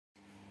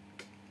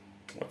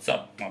What's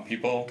up, my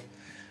people?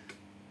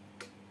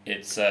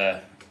 It's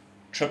a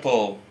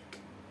triple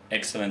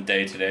excellent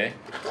day today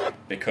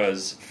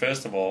because,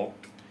 first of all,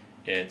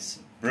 it's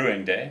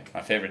brewing day,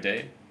 my favorite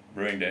day,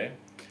 brewing day.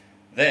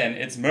 Then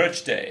it's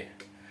merch day.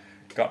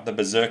 Got the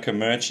Berserker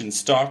merch in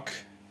stock.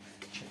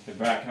 Check the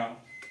back out.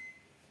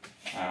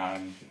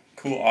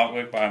 Cool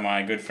artwork by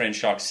my good friend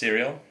Shark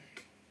Cereal.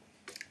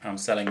 I'm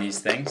selling these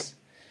things.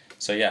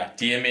 So yeah,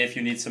 DM me if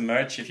you need some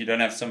merch, if you don't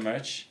have some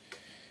merch.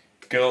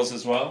 Girls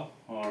as well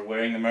are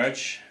wearing the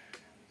merch,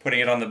 putting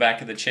it on the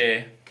back of the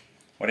chair,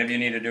 whatever you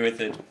need to do with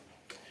it.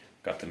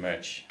 Got the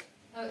merch.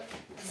 Oh,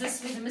 is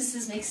this where the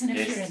missus makes an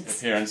appearance? Yes,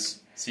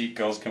 appearance. See,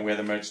 girls can wear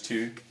the merch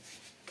too.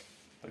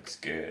 Looks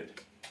good.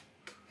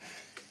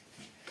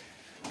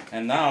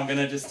 And now I'm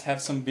gonna just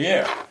have some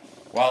beer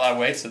while I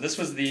wait. So this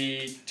was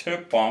the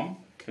Turp Bomb.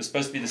 It was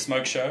supposed to be the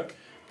smoke show,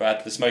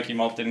 but the smoky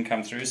malt didn't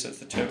come through, so it's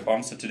the Turp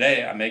Bomb. So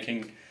today I'm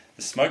making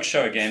the smoke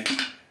show again.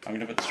 I'm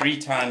going to put 3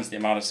 times the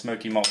amount of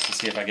smoky malt to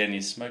see if I get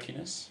any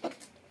smokiness.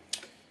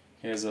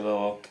 Here's a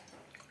little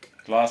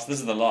glass.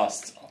 This is the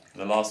last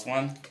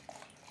one.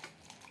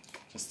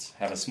 Just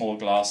have a small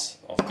glass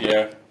of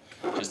beer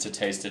just to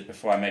taste it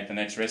before I make the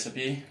next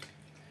recipe.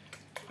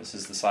 This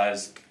is the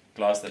size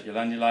glass that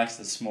Yolandi likes,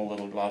 this small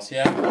little glass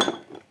here.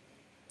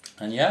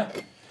 And yeah,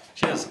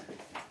 cheers.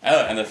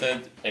 Oh, and the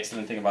third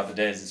excellent thing about the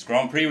day is it's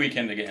Grand Prix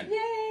weekend again.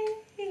 Yay!